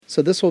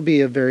So this will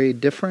be a very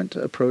different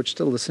approach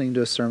to listening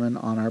to a sermon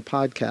on our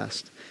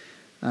podcast.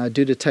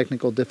 Due to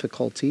technical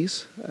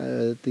difficulties,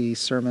 the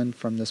sermon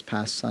from this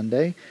past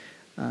Sunday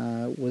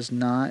was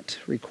not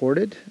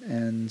recorded,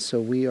 and so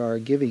we are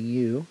giving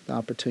you the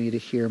opportunity to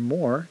hear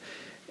more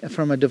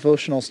from a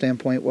devotional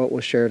standpoint what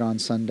was shared on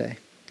Sunday.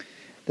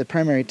 The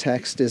primary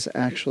text is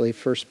actually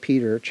 1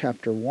 Peter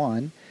chapter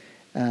 1,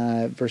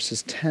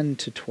 verses 10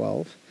 to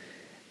 12.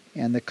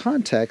 And the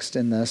context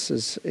in this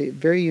is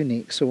very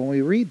unique. So when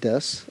we read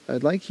this,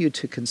 I'd like you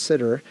to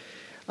consider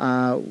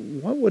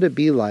what would it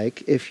be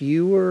like if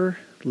you were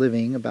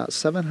living about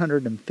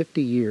 750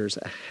 years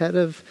ahead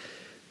of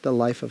the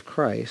life of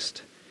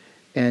Christ,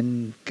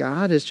 and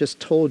God has just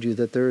told you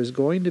that there is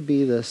going to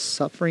be this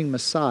suffering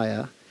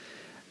Messiah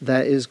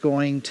that is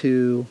going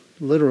to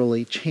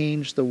literally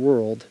change the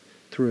world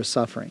through his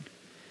suffering.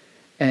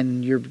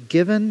 And you're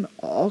given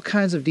all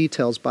kinds of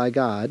details by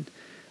God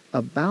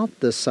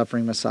about this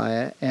suffering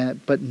Messiah,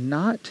 but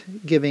not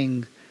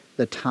giving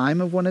the time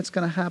of when it's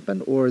going to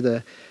happen or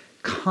the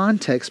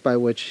context by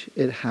which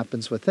it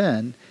happens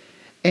within.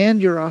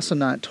 And you're also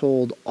not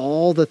told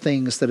all the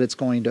things that it's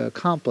going to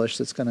accomplish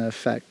that's going to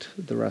affect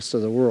the rest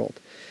of the world.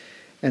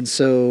 And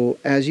so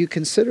as you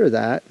consider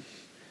that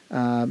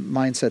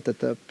mindset that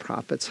the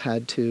prophets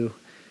had to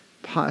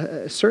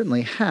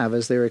certainly have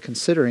as they were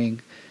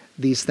considering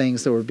these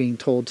things that were being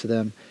told to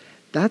them,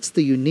 that's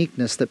the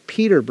uniqueness that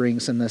Peter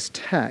brings in this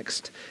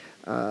text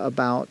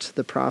about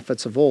the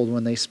prophets of old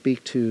when they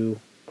speak to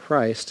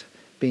Christ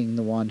being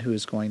the one who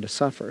is going to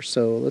suffer.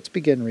 So let's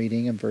begin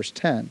reading in verse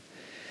 10.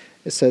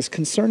 It says,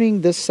 "Concerning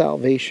this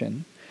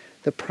salvation,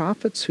 the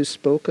prophets who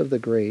spoke of the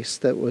grace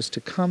that was to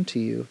come to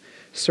you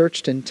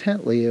searched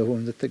intently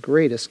and with the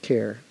greatest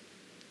care,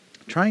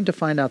 trying to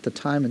find out the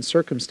time and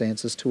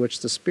circumstances to which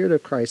the Spirit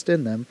of Christ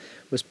in them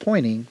was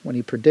pointing when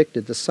he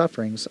predicted the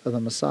sufferings of the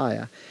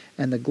Messiah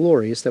and the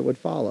glories that would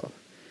follow.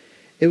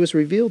 It was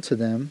revealed to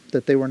them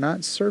that they were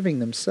not serving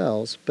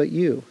themselves, but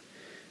you,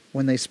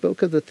 when they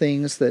spoke of the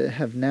things that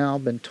have now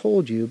been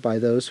told you by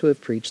those who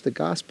have preached the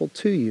gospel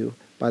to you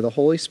by the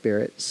Holy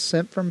Spirit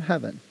sent from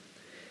heaven.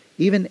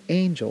 Even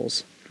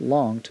angels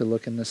long to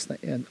look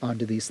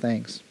onto these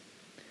things."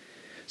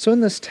 So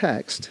in this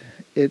text,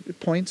 it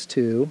points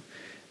to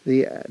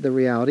the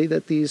reality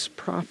that these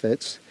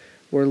prophets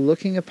were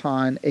looking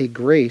upon a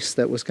grace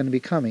that was going to be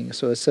coming.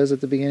 So it says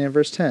at the beginning of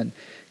verse 10,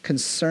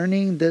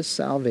 "Concerning this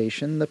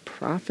salvation, the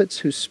prophets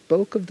who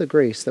spoke of the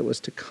grace that was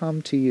to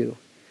come to you."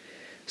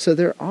 So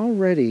they're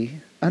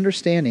already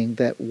understanding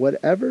that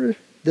whatever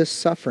this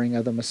suffering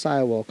of the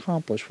Messiah will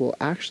accomplish will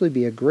actually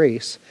be a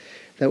grace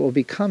that will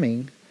be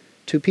coming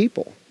to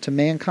people, to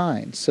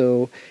mankind.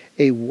 So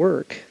a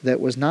work that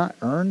was not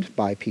earned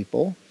by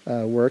people,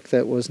 a work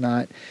that was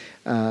not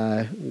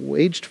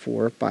waged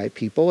for by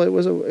people. It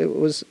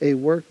was a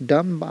work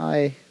done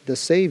by the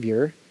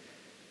Savior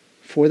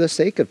for the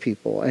sake of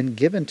people and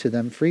given to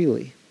them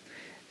freely.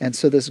 And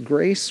so this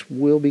grace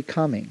will be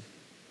coming.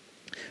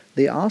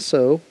 They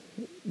also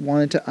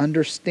wanted to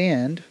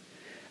understand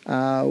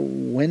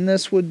when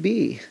this would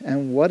be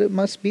and what it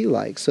must be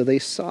like. So they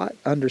sought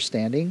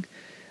understanding.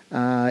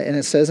 And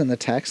it says in the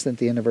text at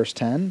the end of verse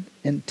 10,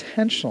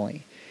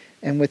 intentionally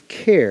and with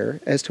care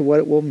as to what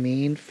it will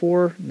mean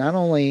for not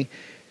only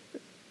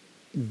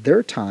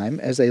their time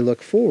as they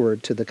look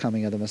forward to the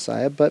coming of the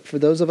Messiah, but for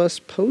those of us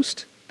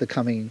post the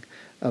coming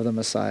of the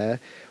Messiah,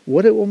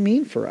 what it will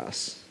mean for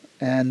us.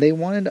 And they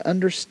wanted to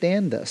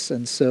understand this,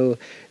 and so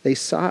they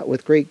sought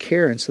with great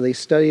care, and so they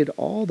studied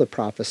all the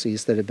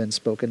prophecies that had been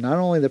spoken, not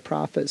only the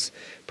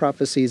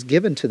prophecies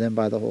given to them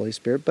by the Holy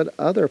Spirit, but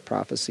other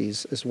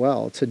prophecies as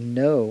well, to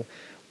know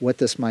what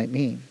this might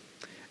mean.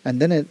 And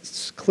then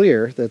it's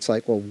clear that it's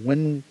like, well,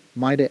 when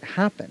might it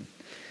happen?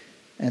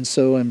 And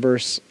so in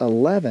verse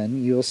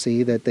 11, you'll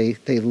see that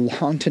they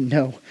long to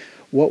know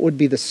what would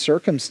be the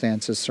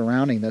circumstances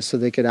surrounding this so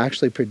they could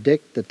actually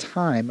predict the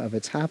time of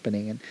its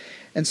happening.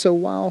 And so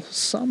while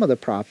some of the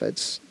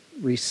prophets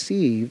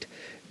received,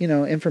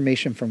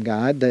 information from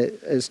God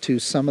that as to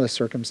some of the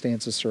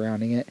circumstances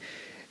surrounding it,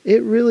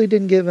 it really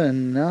didn't give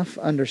enough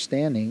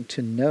understanding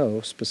to know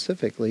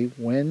specifically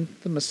when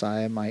the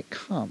Messiah might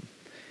come.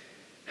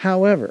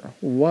 However,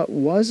 what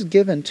was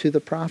given to the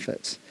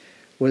prophets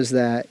was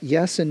that,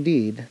 yes,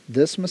 indeed,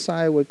 this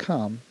Messiah would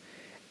come,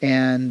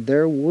 and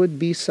there would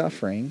be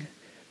suffering,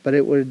 but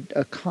it would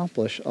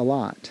accomplish a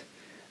lot.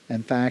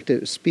 In fact,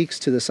 it speaks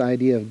to this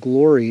idea of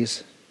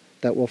glories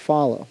that will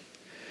follow.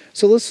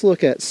 So let's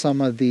look at some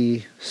of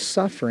the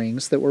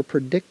sufferings that were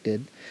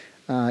predicted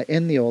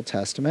in the Old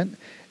Testament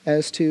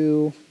as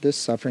to this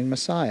suffering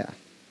Messiah.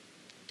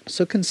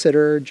 So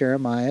consider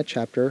Jeremiah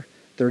chapter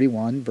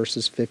 31,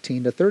 verses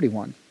 15 to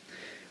 31,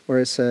 where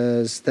it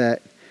says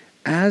that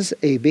as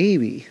a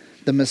baby,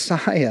 the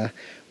Messiah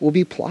will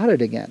be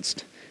plotted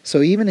against.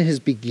 So even his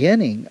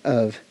beginning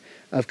of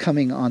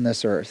coming on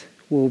this earth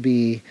will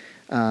be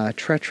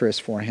treacherous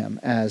for him,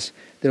 as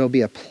there will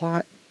be a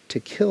plot to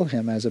kill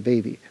him as a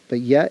baby. But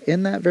yet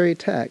in that very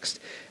text,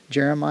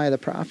 Jeremiah the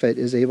prophet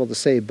is able to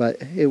say,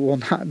 but it will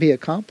not be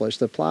accomplished.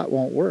 The plot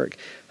won't work.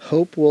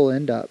 Hope will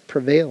end up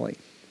prevailing.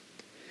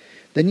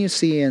 Then you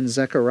see in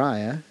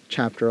Zechariah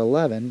chapter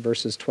 11,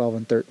 verses 12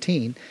 and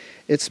 13,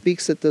 it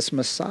speaks that this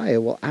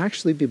Messiah will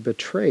actually be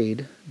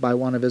betrayed by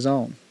one of his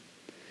own.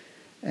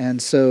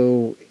 And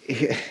so,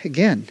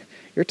 again,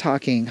 you're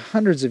talking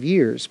hundreds of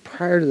years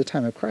prior to the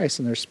time of Christ,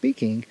 and they're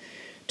speaking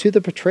to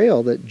the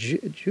betrayal that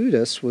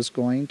Judas was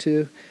going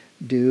to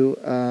do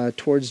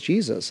towards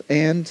Jesus.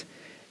 And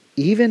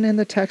even in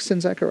the text in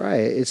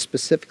Zechariah, it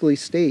specifically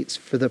states,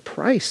 for the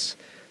price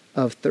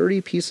of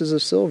 30 pieces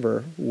of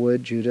silver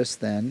would Judas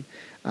then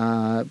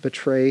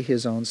betray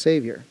his own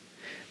Savior.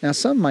 Now,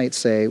 some might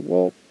say,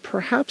 well,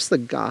 perhaps the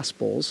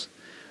Gospels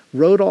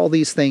wrote all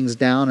these things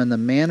down in the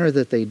manner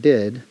that they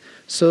did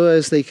so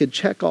as they could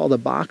check all the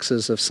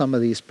boxes of some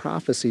of these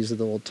prophecies of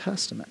the Old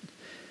Testament.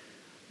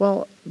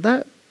 Well,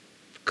 that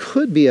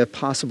could be a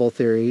possible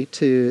theory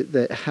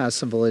that has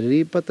some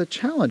validity, but the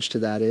challenge to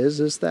that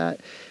is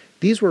that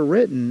these were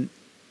written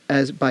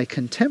by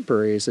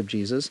contemporaries of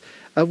Jesus,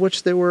 of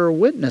which there were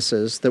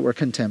witnesses that were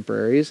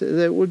contemporaries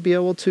that would be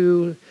able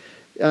to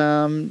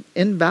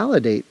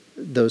invalidate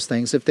those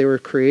things if they were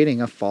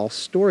creating a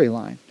false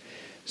storyline.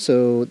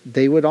 So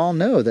they would all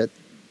know that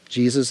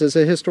Jesus is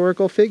a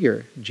historical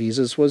figure.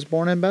 Jesus was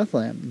born in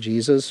Bethlehem.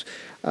 Jesus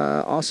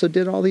also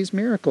did all these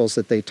miracles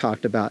that they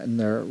talked about in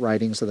their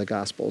writings of the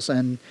Gospels.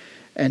 And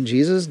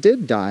Jesus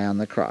did die on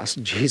the cross.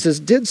 Jesus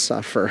did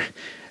suffer.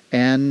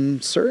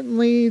 And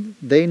certainly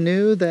they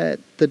knew that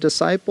the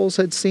disciples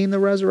had seen the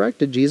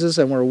resurrected Jesus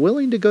and were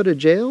willing to go to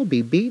jail,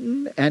 be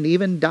beaten, and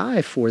even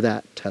die for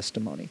that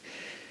testimony.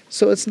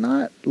 So it's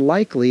not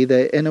likely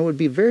that, and it would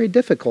be very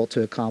difficult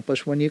to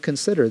accomplish when you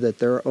consider that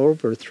there are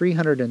over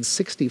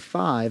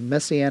 365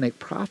 messianic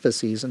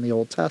prophecies in the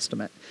Old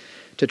Testament.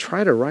 To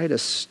try to write a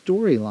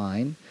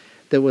storyline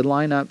that would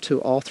line up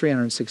to all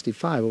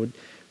 365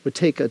 would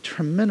take a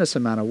tremendous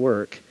amount of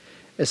work,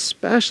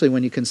 especially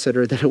when you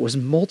consider that it was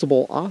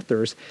multiple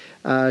authors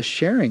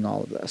sharing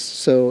all of this.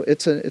 So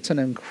it's an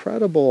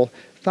incredible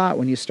thought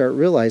when you start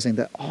realizing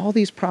that all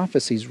these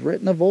prophecies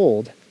written of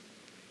old,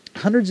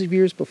 hundreds of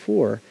years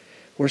before,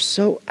 were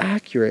so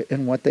accurate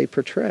in what they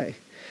portray.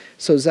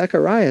 So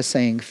Zechariah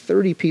saying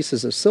 30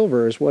 pieces of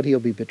silver is what he'll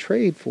be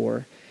betrayed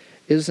for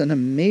is an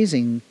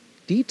amazing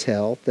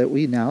detail that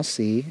we now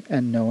see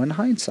and know in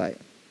hindsight.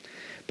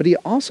 But he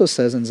also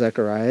says in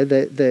Zechariah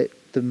that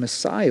the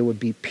Messiah would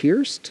be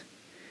pierced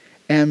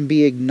and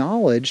be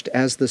acknowledged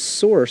as the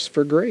source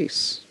for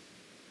grace.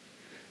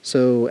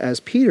 So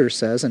as Peter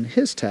says in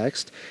his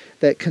text,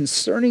 that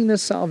concerning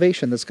this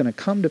salvation that's going to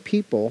come to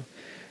people,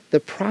 the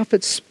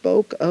prophet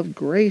spoke of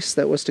grace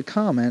that was to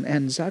come,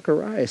 and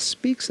Zechariah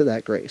speaks of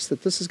that grace,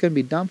 that this is going to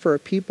be done for a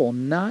people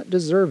not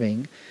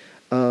deserving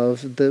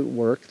of the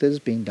work that is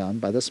being done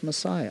by this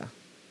Messiah.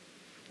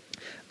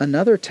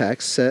 Another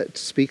text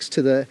speaks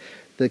to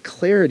the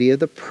clarity of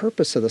the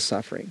purpose of the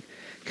suffering.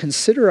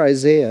 Consider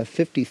Isaiah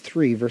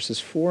 53, verses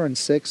 4 and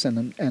 6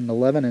 and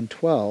 11 and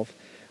 12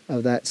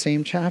 of that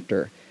same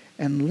chapter,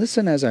 and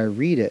listen as I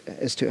read it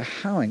as to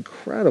how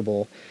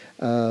incredible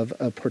of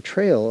a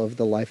portrayal of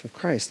the life of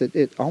Christ.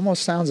 It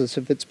almost sounds as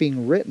if it's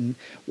being written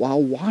while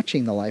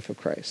watching the life of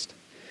Christ.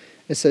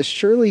 It says,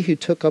 "Surely he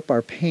took up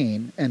our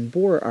pain and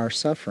bore our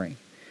suffering.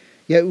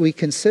 Yet we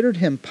considered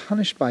him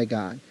punished by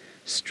God,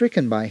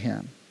 stricken by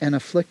him, and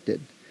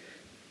afflicted.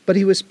 But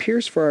he was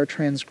pierced for our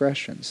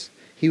transgressions.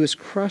 He was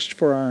crushed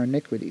for our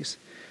iniquities.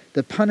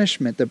 The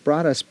punishment that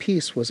brought us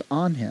peace was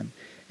on him,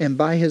 and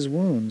by his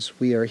wounds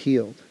we are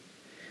healed.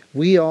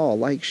 We all,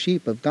 like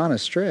sheep, have gone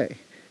astray.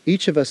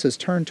 Each of us has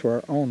turned to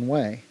our own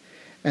way,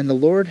 and the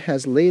Lord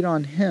has laid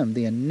on him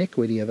the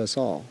iniquity of us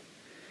all.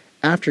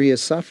 After he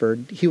has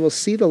suffered, he will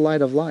see the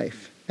light of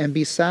life and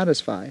be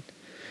satisfied.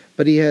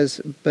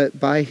 But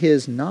by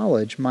his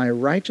knowledge, my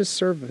righteous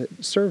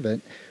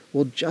servant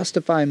will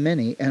justify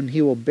many, and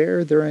he will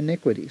bear their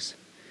iniquities.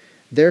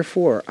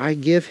 Therefore I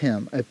give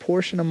him a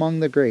portion among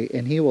the great,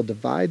 and he will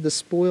divide the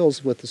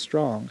spoils with the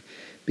strong,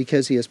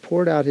 because he has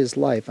poured out his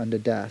life unto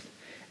death,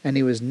 and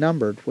he was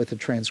numbered with the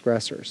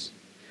transgressors.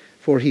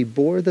 For he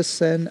bore the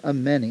sin of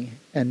many,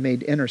 and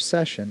made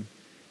intercession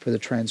for the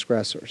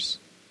transgressors."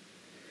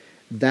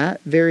 That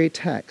very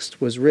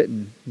text was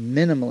written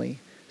minimally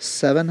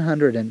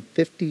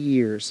 750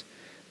 years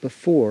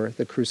before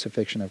the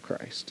crucifixion of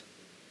Christ.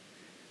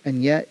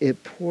 And yet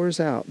it pours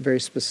out very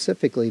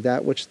specifically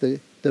that which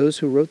those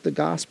who wrote the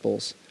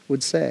Gospels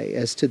would say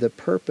as to the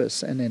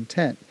purpose and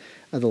intent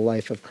of the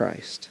life of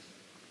Christ.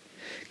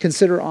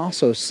 Consider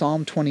also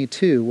Psalm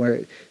 22, where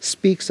it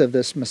speaks of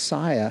this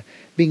Messiah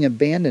being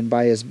abandoned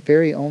by his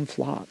very own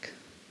flock.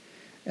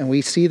 And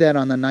we see that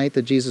on the night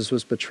that Jesus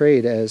was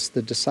betrayed, as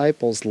the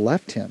disciples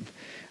left him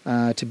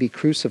to be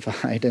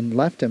crucified and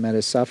left him at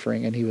his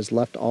suffering, and he was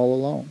left all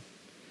alone.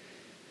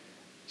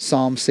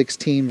 Psalm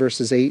 16,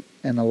 verses 8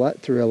 and 11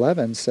 through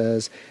 11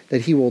 says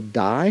that he will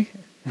die,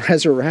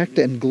 resurrect,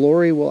 and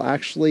glory will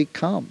actually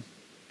come.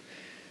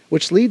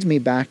 Which leads me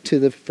back to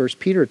the First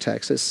Peter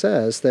text. It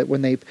says that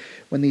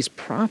when these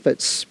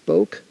prophets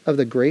spoke of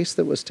the grace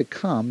that was to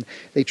come,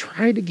 they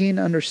tried to gain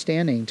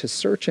understanding, to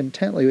search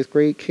intently with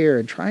great care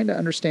and trying to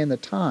understand the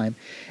time,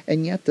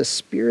 and yet the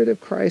Spirit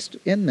of Christ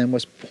in them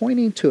was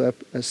pointing to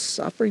a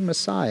suffering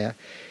Messiah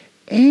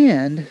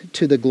and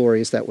to the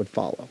glories that would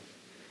follow.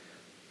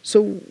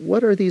 So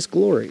what are these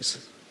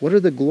glories? What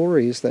are the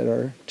glories that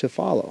are to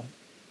follow?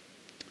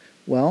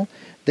 Well,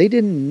 they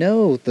didn't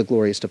know the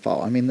glories to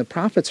follow. I mean, the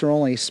prophets are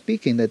only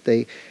speaking that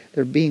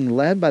they're being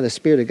led by the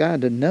Spirit of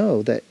God to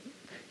know that,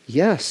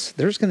 yes,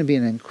 there's going to be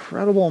an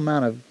incredible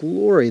amount of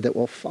glory that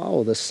will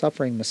follow the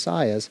suffering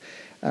Messiah's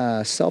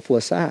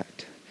selfless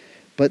act.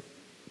 But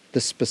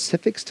the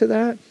specifics to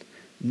that,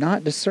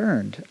 not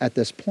discerned at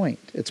this point.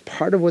 It's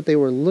part of what they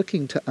were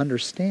looking to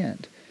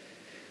understand.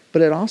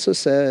 But it also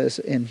says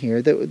in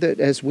here that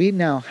as we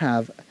now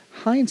have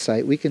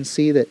hindsight, we can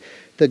see that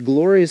the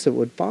glories that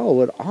would follow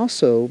would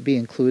also be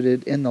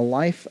included in the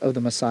life of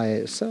the Messiah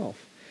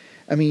itself.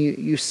 I mean,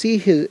 you see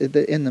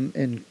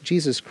in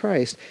Jesus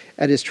Christ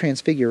at his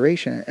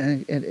transfiguration,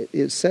 and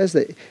it says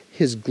that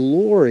his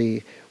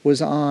glory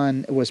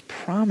was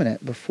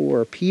prominent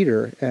before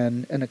Peter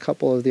and a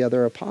couple of the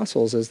other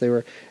apostles as they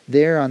were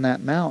there on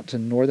that mount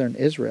in northern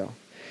Israel.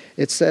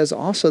 It says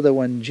also that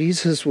when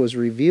Jesus was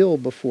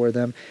revealed before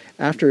them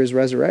after his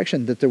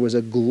resurrection, that there was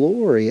a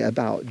glory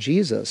about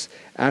Jesus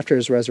after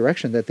his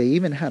resurrection, that they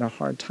even had a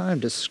hard time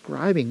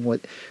describing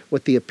what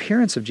the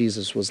appearance of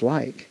Jesus was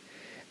like.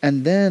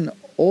 And then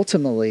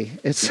ultimately,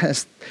 it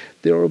says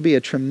there will be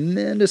a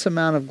tremendous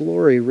amount of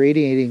glory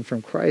radiating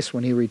from Christ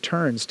when he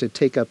returns to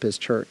take up his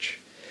church.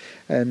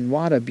 And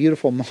what a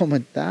beautiful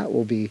moment that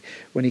will be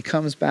when he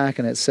comes back,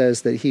 and it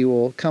says that he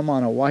will come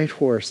on a white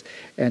horse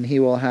and he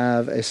will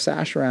have a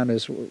sash around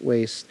his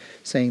waist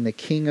saying the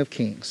King of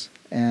Kings.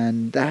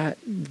 And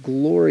that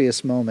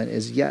glorious moment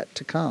is yet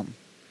to come.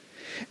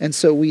 And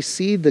so we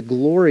see the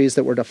glories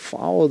that were to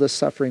follow the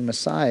suffering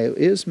Messiah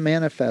is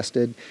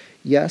manifested,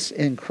 yes,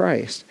 in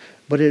Christ,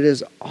 but it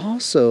is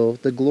also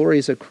the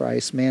glories of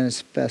Christ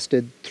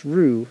manifested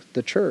through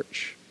the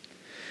church.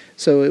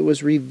 So it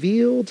was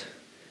revealed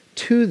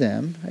to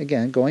them,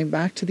 again, going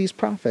back to these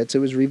prophets, it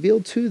was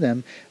revealed to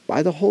them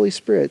by the Holy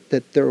Spirit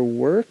that their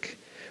work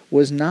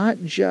was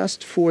not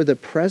just for the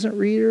present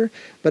reader,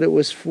 but it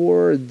was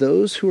for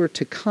those who are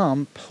to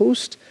come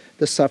post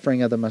the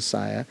suffering of the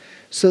Messiah,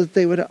 so that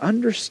they would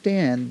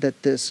understand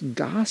that this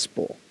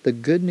gospel, the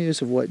good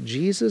news of what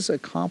Jesus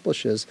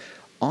accomplishes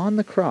on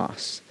the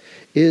cross,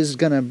 is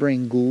going to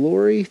bring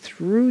glory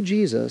through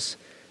Jesus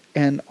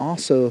and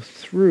also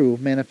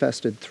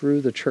manifested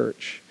through the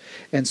church.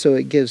 And so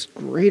it gives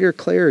greater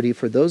clarity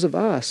for those of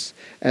us,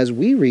 as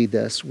we read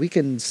this, we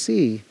can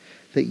see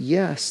that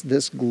yes,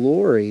 this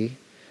glory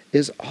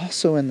is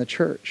also in the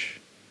church.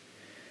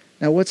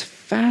 Now what's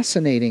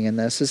fascinating in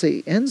this is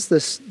he ends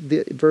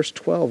verse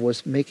 12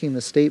 was making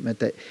the statement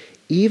that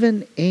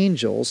even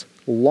angels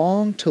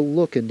long to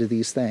look into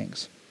these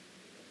things.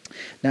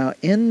 Now,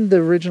 in the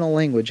original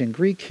language, in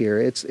Greek here,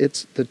 it's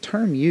the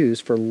term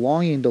used for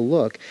longing to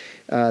look.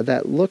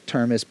 That look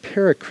term is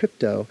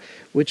paracrypto,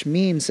 which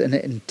means an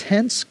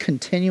intense,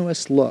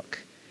 continuous look.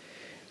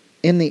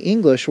 In the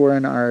English, or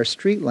in our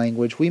street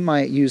language, we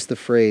might use the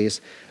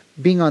phrase,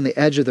 being on the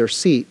edge of their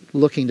seat,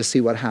 looking to see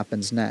what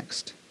happens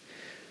next.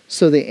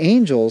 So the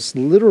angels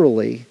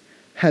literally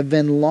have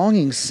been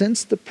longing,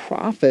 since the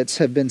prophets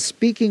have been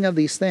speaking of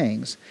these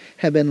things,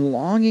 have been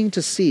longing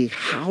to see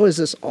how is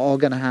this all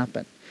going to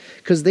happen.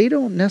 Because they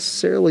don't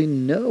necessarily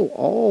know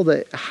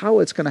how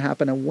it's going to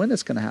happen and when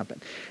it's going to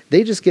happen.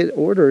 They just get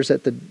orders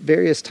at the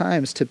various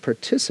times to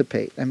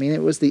participate. I mean,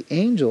 it was the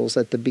angels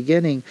at the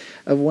beginning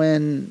of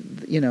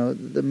when,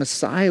 the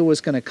Messiah was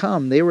going to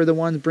come. They were the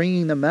ones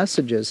bringing the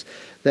messages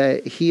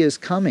that he is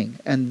coming.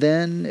 And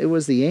then it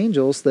was the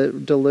angels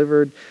that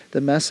delivered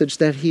the message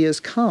that he has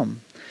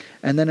come.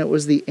 And then it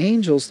was the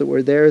angels that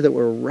were there that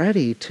were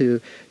ready to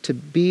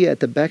be at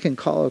the beck and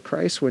call of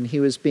Christ when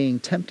he was being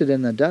tempted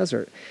in the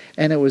desert.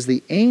 And it was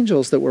the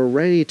angels that were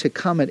ready to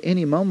come at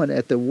any moment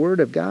at the word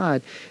of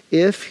God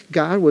if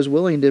God was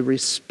willing to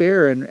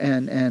spare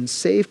and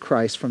save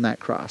Christ from that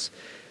cross.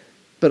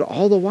 But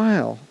all the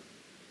while,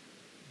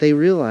 they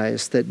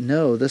realized that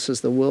no, this is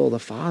the will of the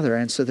Father,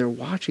 and so they're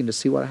watching to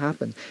see what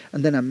happens.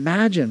 And then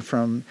imagine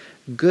from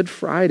Good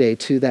Friday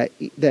to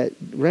that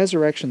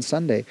Resurrection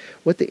Sunday,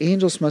 what the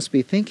angels must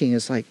be thinking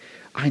is like,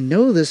 I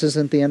know this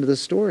isn't the end of the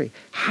story.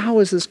 How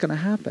is this going to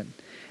happen?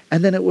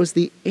 And then it was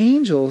the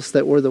angels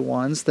that were the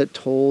ones that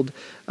told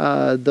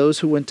those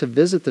who went to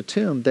visit the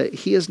tomb that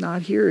he is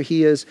not here,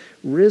 he is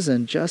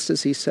risen just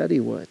as he said he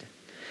would.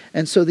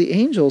 And so the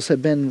angels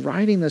have been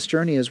riding this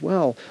journey as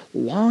well,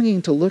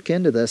 longing to look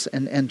into this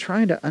and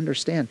trying to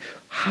understand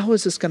how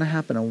is this going to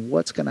happen and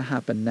what's going to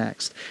happen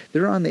next.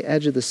 They're on the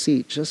edge of the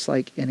seat just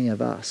like any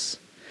of us.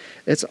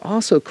 It's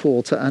also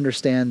cool to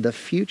understand the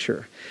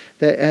future,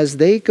 that as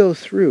they go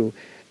through,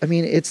 I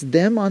mean, it's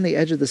them on the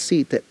edge of the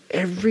seat that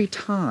every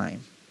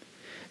time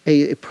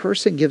A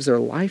person gives their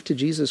life to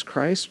Jesus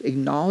Christ,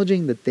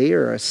 acknowledging that they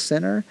are a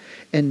sinner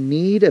in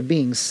need of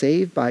being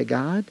saved by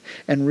God,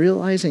 and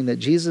realizing that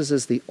Jesus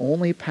is the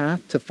only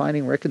path to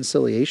finding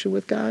reconciliation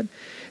with God,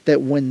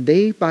 that when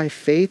they by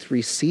faith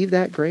receive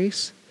that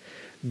grace,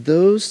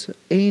 those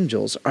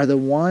angels are the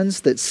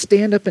ones that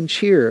stand up and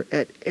cheer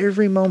at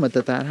every moment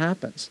that that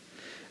happens,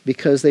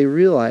 because they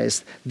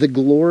realize the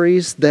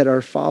glories that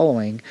are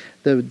following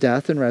the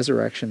death and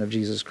resurrection of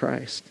Jesus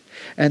Christ.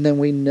 And then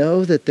we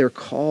know that they're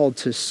called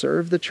to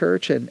serve the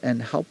church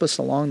and help us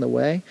along the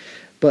way.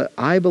 But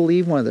I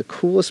believe one of the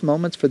coolest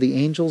moments for the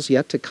angels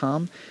yet to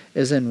come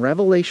is in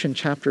Revelation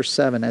chapter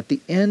 7, at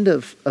the end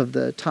of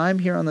the time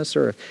here on this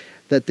earth,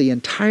 that the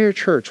entire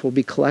church will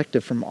be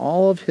collected from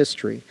all of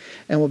history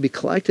and will be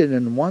collected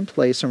in one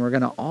place, and we're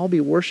going to all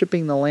be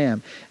worshiping the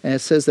Lamb. And it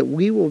says that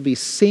we will be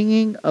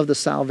singing of the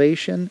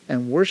salvation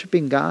and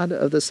worshiping God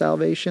of the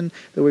salvation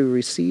that we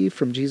receive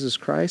from Jesus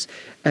Christ.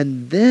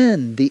 And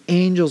then the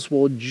angels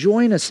will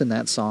join us in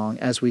that song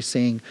as we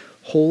sing,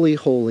 "Holy,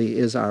 holy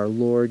is our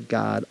Lord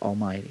God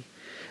Almighty."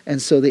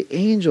 And so the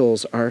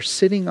angels are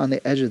sitting on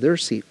the edge of their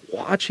seat,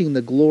 watching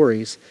the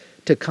glories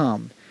to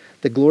come,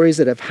 the glories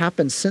that have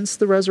happened since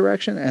the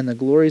resurrection and the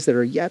glories that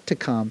are yet to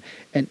come,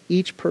 and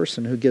each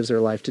person who gives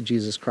their life to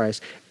Jesus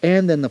Christ,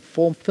 and then the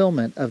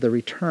fulfillment of the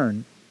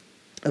return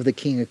of the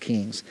King of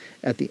Kings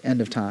at the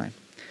end of time.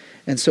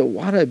 And so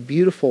what a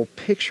beautiful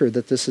picture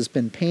that this has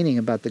been painting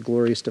about the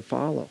glories to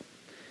follow.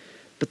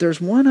 But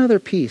there's one other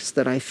piece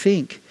that I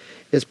think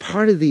is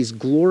part of these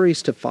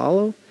glories to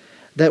follow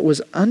that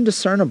was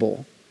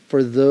undiscernible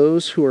for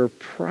those who are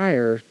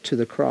prior to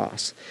the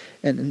cross.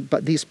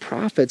 But these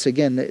prophets,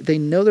 again, they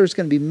know there's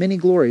going to be many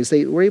glories.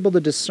 They were able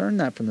to discern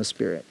that from the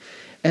Spirit.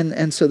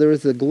 And so there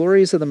was the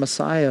glories of the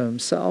Messiah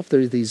himself.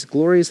 There's these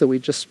glories that we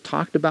just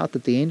talked about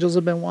that the angels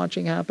have been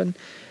watching happen.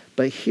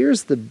 But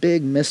here's the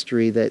big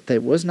mystery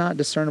that was not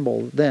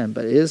discernible then,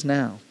 but is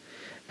now.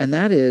 And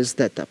that is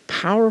that the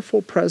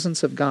powerful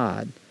presence of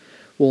God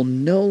will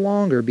no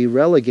longer be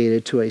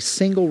relegated to a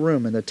single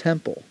room in the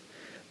temple,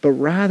 but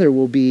rather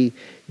will be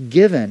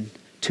given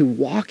to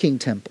walking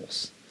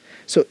temples.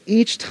 So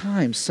each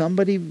time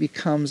somebody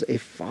becomes a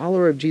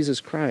follower of Jesus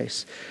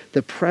Christ,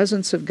 the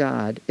presence of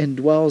God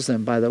indwells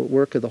them by the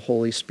work of the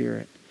Holy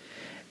Spirit.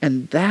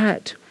 And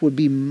that would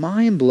be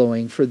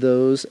mind-blowing for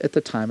those at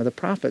the time of the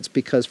prophets,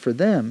 because for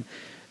them,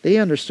 they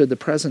understood the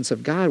presence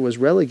of God was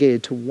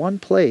relegated to one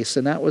place,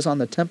 and that was on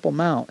the Temple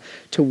Mount,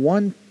 to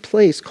one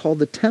place called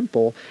the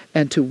temple,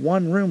 and to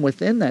one room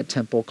within that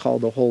temple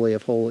called the Holy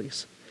of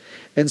Holies.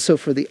 And so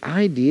for the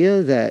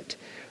idea that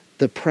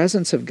the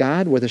presence of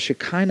God, where the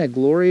Shekinah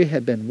glory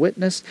had been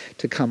witnessed,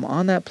 to come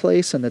on that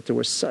place, and that there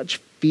was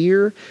such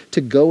fear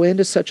to go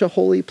into such a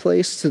holy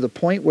place, to the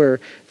point where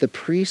the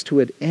priest who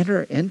would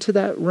enter into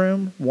that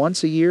room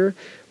once a year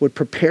would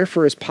prepare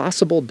for his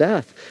possible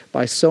death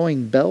by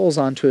sewing bells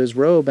onto his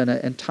robe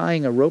and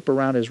tying a rope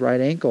around his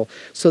right ankle,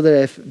 so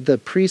that if the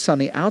priests on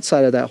the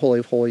outside of that Holy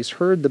of Holies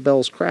heard the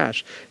bells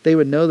crash, they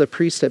would know the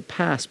priest had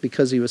passed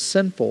because he was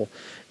sinful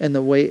in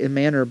the way and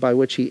manner by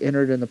which he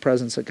entered in the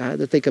presence of God,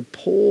 that they could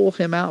pull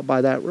him out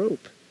by that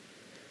rope.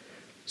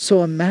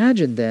 So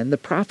imagine then the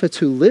prophets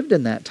who lived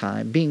in that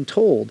time being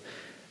told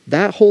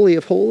that Holy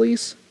of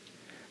Holies,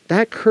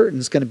 that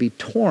curtain's going to be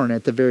torn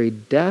at the very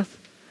death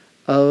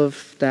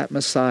of that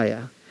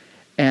Messiah.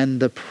 And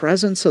the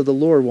presence of the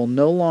Lord will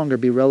no longer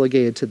be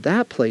relegated to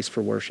that place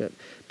for worship,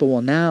 but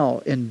will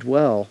now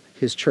indwell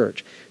his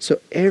church.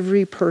 So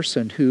every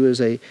person who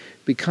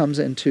becomes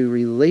into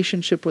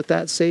relationship with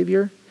that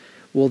Savior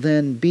will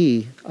then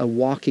be a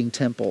walking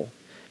temple,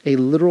 a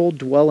literal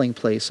dwelling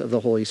place of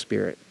the Holy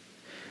Spirit.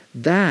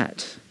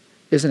 That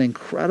is an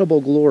incredible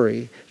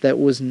glory that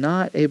was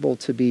not able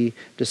to be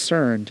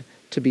discerned,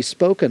 to be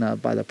spoken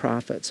of by the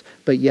prophets,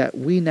 but yet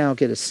we now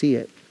get to see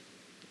it.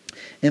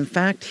 In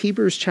fact,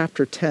 Hebrews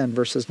chapter 10,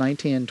 verses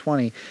 19 and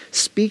 20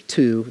 speak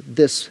to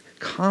this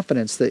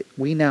confidence that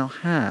we now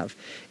have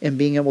in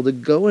being able to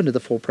go into the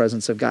full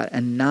presence of God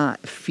and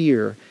not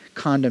fear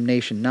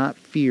condemnation, not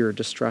fear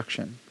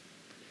destruction.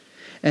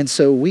 And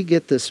so we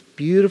get this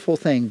beautiful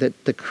thing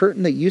that the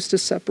curtain that used to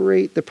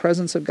separate the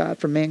presence of God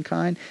from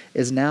mankind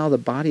is now the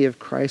body of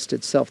Christ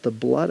itself, the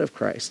blood of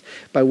Christ,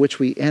 by which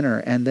we enter,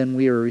 and then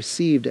we are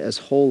received as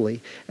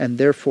holy and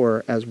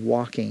therefore as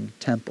walking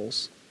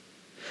temples.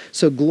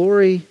 So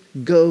glory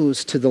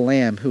goes to the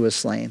Lamb who is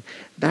slain.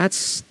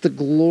 That's the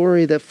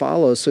glory that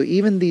follows. So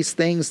even these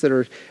things that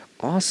are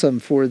awesome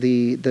for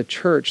the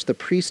church, the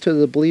priesthood of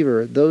the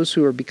believer, those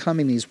who are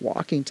becoming these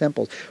walking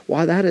temples,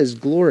 while that is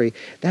glory,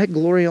 that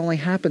glory only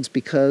happens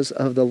because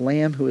of the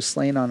Lamb who is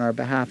slain on our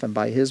behalf and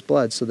by his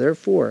blood. So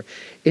therefore,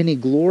 any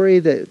glory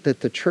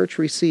that the church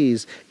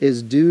receives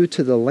is due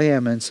to the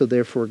Lamb, and so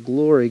therefore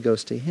glory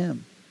goes to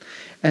him.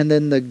 And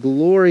then the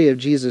glory of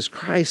Jesus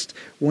Christ,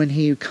 when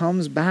he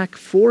comes back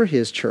for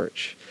his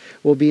church,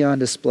 will be on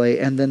display,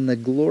 and then the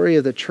glory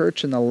of the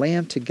church and the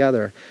Lamb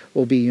together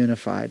will be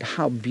unified.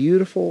 How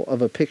beautiful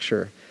of a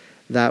picture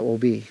that will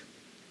be.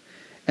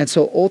 And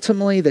so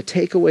ultimately, the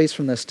takeaways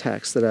from this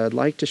text that I'd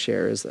like to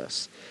share is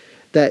this,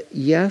 That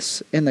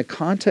yes, in the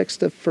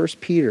context of 1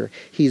 Peter,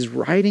 he's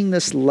writing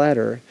this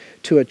letter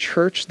to a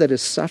church that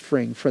is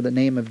suffering for the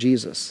name of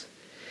Jesus.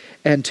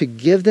 And to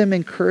give them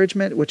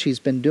encouragement, which he's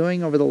been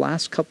doing over the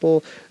last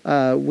couple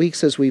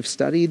weeks as we've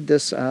studied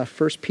this 1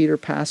 Peter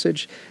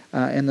passage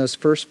in those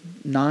first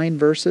 9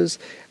 verses,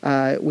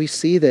 we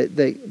see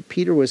that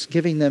Peter was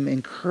giving them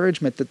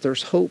encouragement that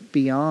there's hope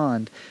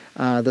beyond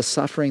the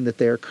suffering that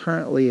they're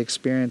currently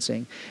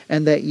experiencing.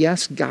 And that,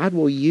 yes, God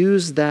will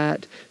use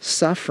that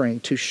suffering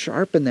to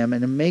sharpen them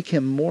and to make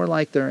him more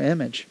like their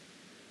image,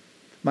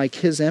 like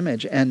his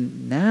image.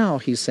 And now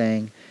he's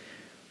saying,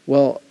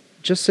 well,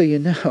 just so you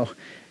know,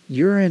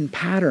 you're in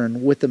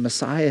pattern with the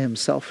Messiah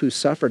himself who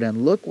suffered.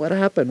 And look what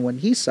happened when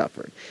he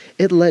suffered.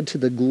 It led to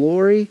the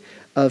glory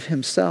of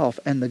himself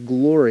and the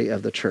glory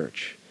of the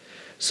church.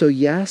 So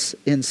yes,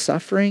 in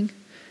suffering,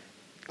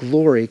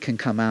 glory can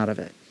come out of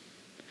it.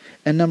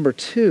 And number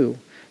 2,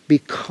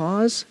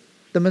 because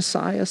the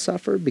Messiah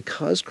suffered,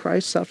 because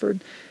Christ suffered,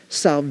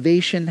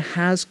 salvation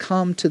has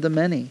come to the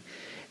many.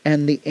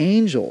 And the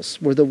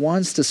angels were the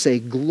ones to say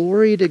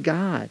glory to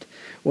God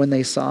when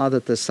they saw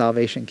that the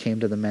salvation came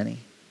to the many.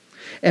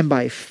 And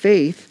by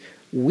faith,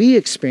 we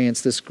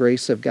experience this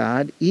grace of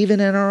God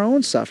even in our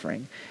own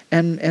suffering.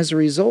 And as a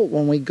result,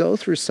 when we go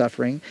through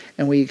suffering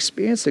and we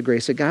experience the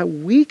grace of God,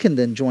 we can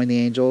then join the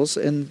angels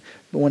and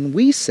when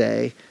we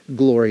say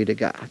glory to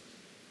God.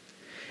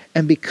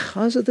 And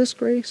because of this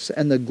grace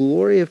and the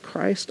glory of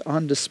Christ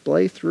on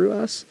display through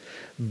us,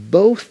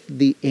 both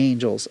the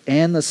angels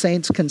and the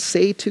saints can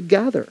say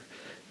together,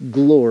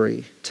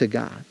 glory to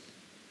God.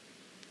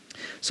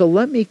 So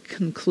let me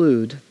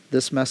conclude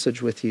this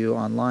message with you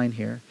online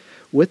here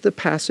with the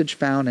passage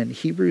found in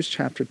Hebrews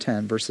chapter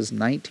 10, verses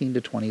 19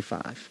 to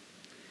 25.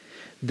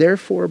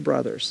 Therefore,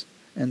 brothers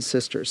and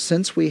sisters,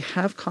 since we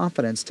have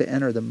confidence to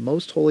enter the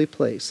most holy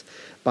place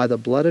by the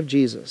blood of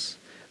Jesus,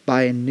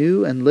 by a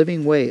new and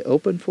living way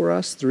opened for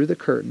us through the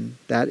curtain,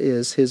 that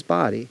is, his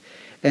body,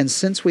 and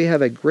since we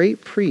have a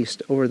great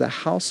priest over the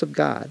house of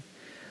God,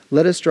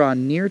 let us draw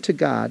near to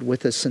God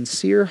with a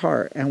sincere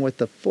heart and with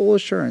the full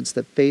assurance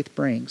that faith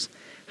brings,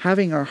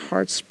 having our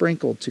hearts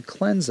sprinkled to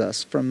cleanse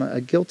us from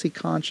a guilty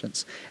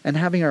conscience, and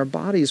having our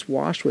bodies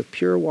washed with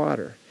pure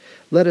water.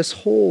 Let us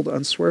hold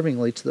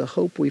unswervingly to the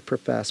hope we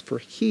profess, for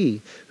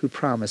he who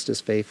promised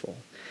is faithful.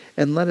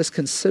 And let us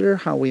consider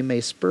how we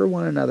may spur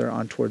one another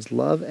on towards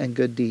love and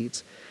good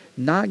deeds,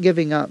 not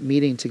giving up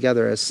meeting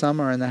together as some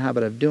are in the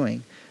habit of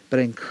doing, but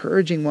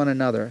encouraging one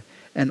another,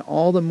 and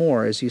all the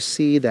more as you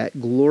see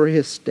that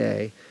glorious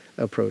day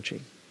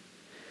approaching.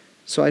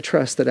 So I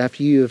trust that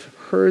after you have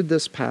heard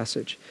this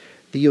passage,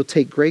 that you'll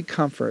take great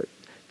comfort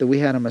that we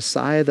had a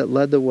Messiah that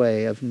led the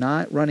way of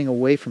not running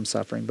away from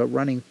suffering, but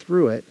running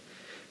through it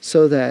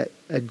so that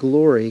a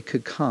glory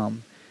could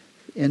come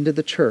into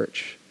the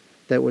church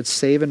that would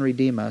save and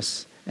redeem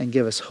us and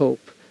give us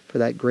hope for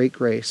that great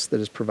grace that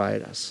is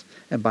provided us.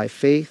 And by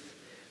faith,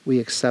 we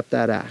accept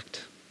that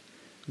act.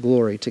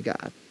 Glory to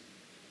God.